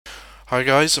Hi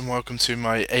guys, and welcome to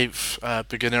my 8th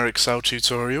beginner Excel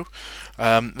tutorial.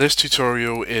 This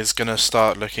tutorial is going to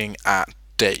start looking at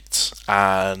dates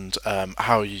and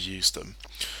how you use them.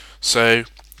 So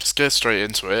let's get straight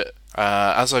into it.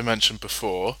 As I mentioned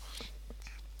before,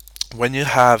 when you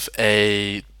have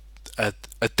a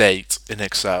date in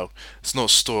Excel, it's not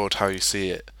stored how you see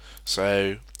it.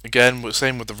 So again,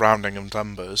 same with the rounding of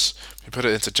numbers. If you put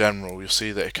it into general, you'll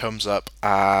see that it comes up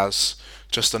as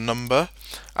just a number,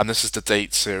 and this is the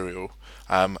date serial.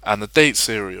 And the date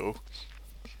serial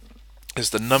is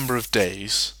the number of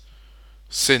days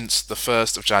since the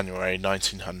 1st of January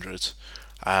 1900.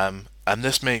 And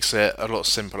this makes it a lot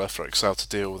simpler for Excel to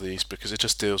deal with these because it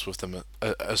just deals with them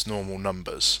as normal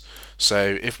numbers.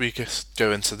 So if we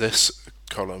go into this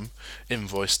column,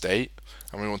 invoice date,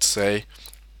 and we want to say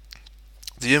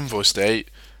the invoice date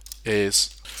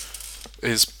is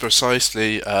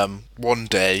precisely 1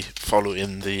 day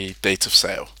following the date of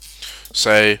sale.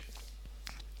 So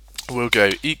we'll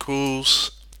go equals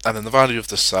and then the value of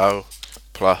the cell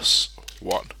plus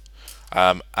 1.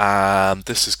 And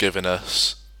this is giving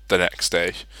us the next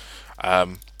day.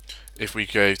 If we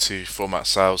go to format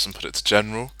cells and put it to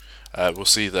general, we'll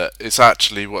see that it's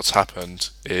actually what's happened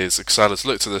is Excel has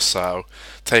looked at this cell,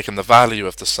 taken the value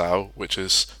of the cell, which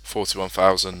is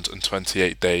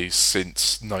 41,028 days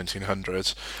since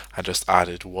 1900, and just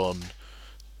added one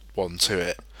to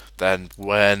it. Then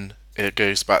when it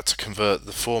goes back to convert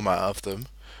the format of them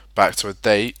back to a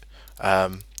date,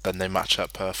 then they match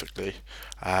up perfectly.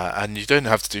 And you don't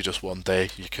have to do just 1 day,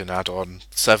 you can add on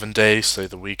 7 days, so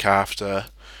the week after,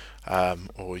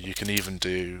 or you can even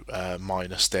do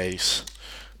minus days,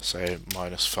 so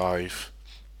 -5,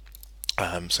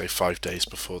 so 5 days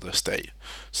before this date.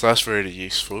 So that's really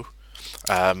useful.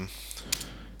 One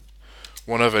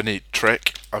other neat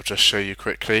trick I'll just show you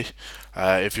quickly.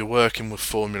 If you're working with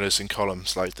formulas in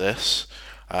columns like this,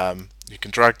 you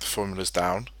can drag the formulas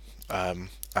down,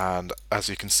 and as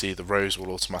you can see, the rows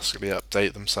will automatically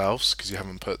update themselves because you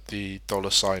haven't put the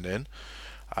 $sign in.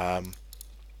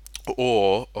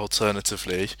 Or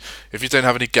alternatively, if you don't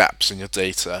have any gaps in your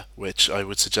data, which I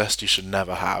would suggest you should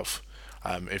never have,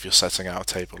 if you're setting out a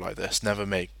table like this, never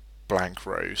make blank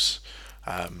rows.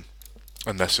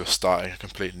 Unless you're starting a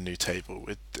completely new table,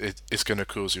 it's going to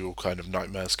cause you all kind of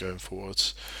nightmares going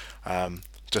forwards.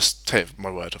 Just take my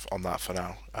word on that for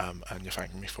now, and you're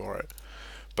thanking me for it.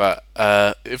 But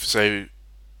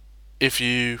if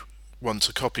you want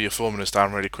to copy your formulas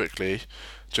down really quickly,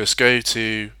 just go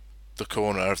to the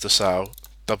corner of the cell,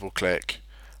 double click,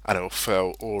 and it will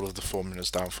fill all of the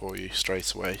formulas down for you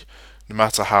straight away, no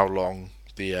matter how long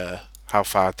how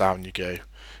far down you go.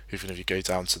 Even if you go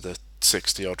down to the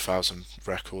 60 odd thousand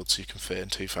records you can fit in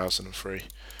 2003.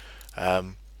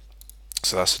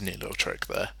 So that's a neat little trick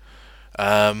there.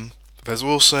 There's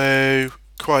also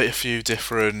quite a few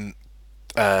different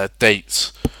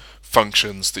date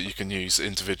functions that you can use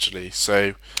individually.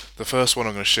 So the first one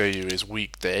I'm going to show you is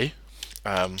weekday.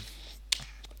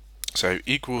 So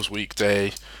equals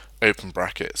weekday, open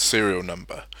bracket, serial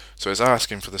number. So it's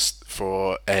asking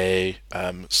for a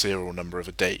serial number of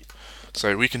a date.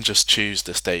 So we can just choose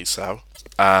this date cell,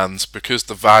 and because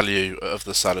the value of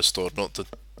the cell is stored, not the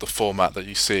format that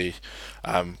you see,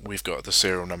 we've got the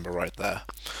serial number right there.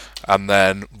 And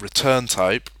then return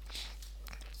type,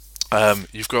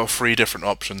 you've got 3 different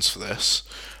options for this.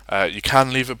 You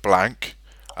can leave it blank,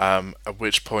 at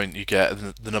which point you get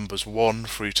the numbers 1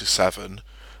 through to 7,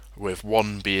 with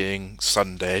 1 being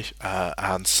Sunday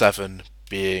and 7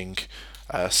 being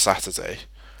Saturday.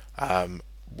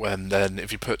 Then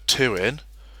if you put 2 in,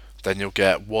 then you'll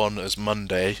get 1 as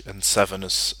Monday and 7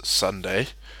 as Sunday.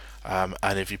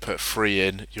 And if you put 3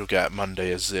 in, you'll get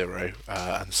Monday as 0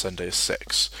 and Sunday as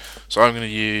 6. So I'm going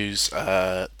to use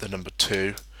the number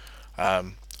 2,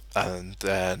 and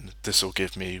then this will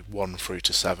give me 1 through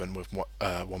to 7, with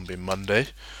 1 being Monday.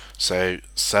 So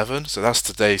 7, so that's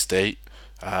today's date,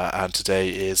 and today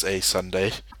is a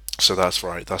Sunday. So that's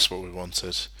right, that's what we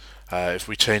wanted. If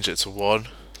we change it to 1,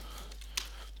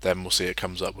 then we'll see it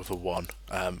comes up with a 1.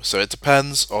 So it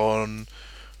depends on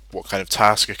what kind of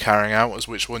task you're carrying out as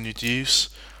which one you'd use,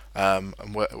 and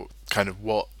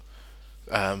what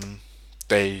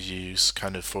day you use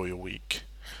kind of for your week.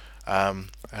 And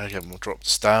again, we'll drop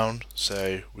this down,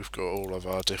 so we've got all of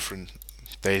our different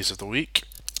days of the week.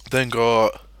 Then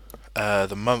got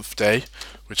the month day,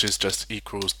 which is just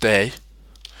equals day,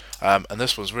 and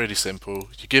this one's really simple.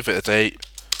 You give it a date,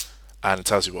 and it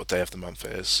tells you what day of the month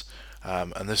it is.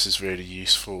 And this is really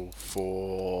useful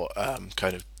for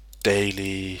kind of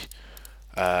daily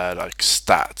like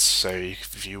stats. So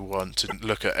if you want to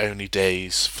look at only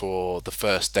days for the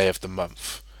first day of the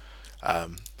month,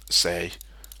 say,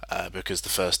 because the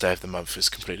first day of the month is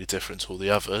completely different to all the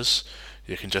others,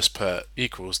 you can just put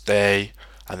equals day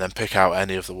and then pick out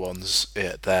any of the ones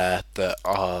there that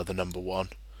are the number one.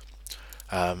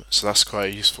 So that's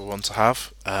quite a useful one to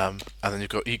have. And then you've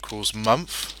got equals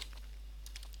month,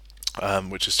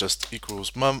 which is just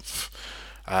equals month,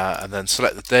 and then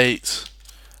select the date,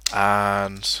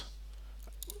 and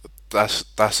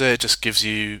that's it. It just gives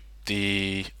you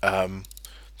the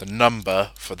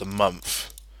number for the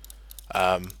month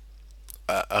of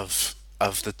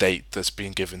the date that's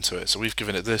been given to it. So we've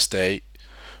given it this date,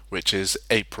 which is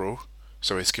April.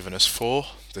 So it's given us 4.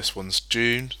 This one's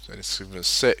June, and it's given us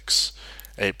 6.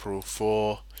 April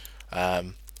 4.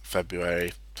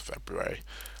 February.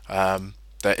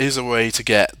 There is a way to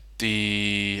get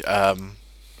the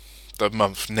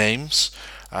month names,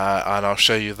 and I'll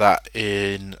show you that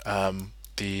in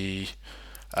the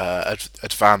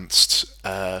advanced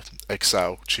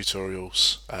Excel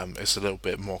tutorials. It's a little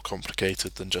bit more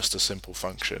complicated than just a simple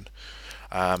function.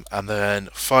 And then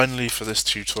finally for this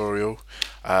tutorial,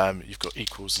 you've got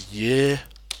equals year,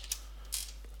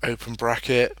 open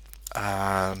bracket,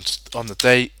 and on the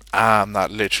date, and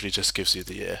that literally just gives you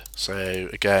the year. So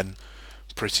again,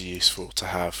 pretty useful to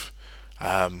have.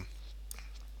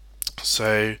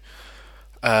 So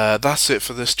that's it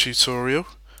for this tutorial.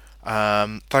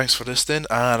 Thanks for listening,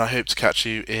 and I hope to catch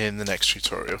you in the next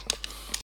tutorial.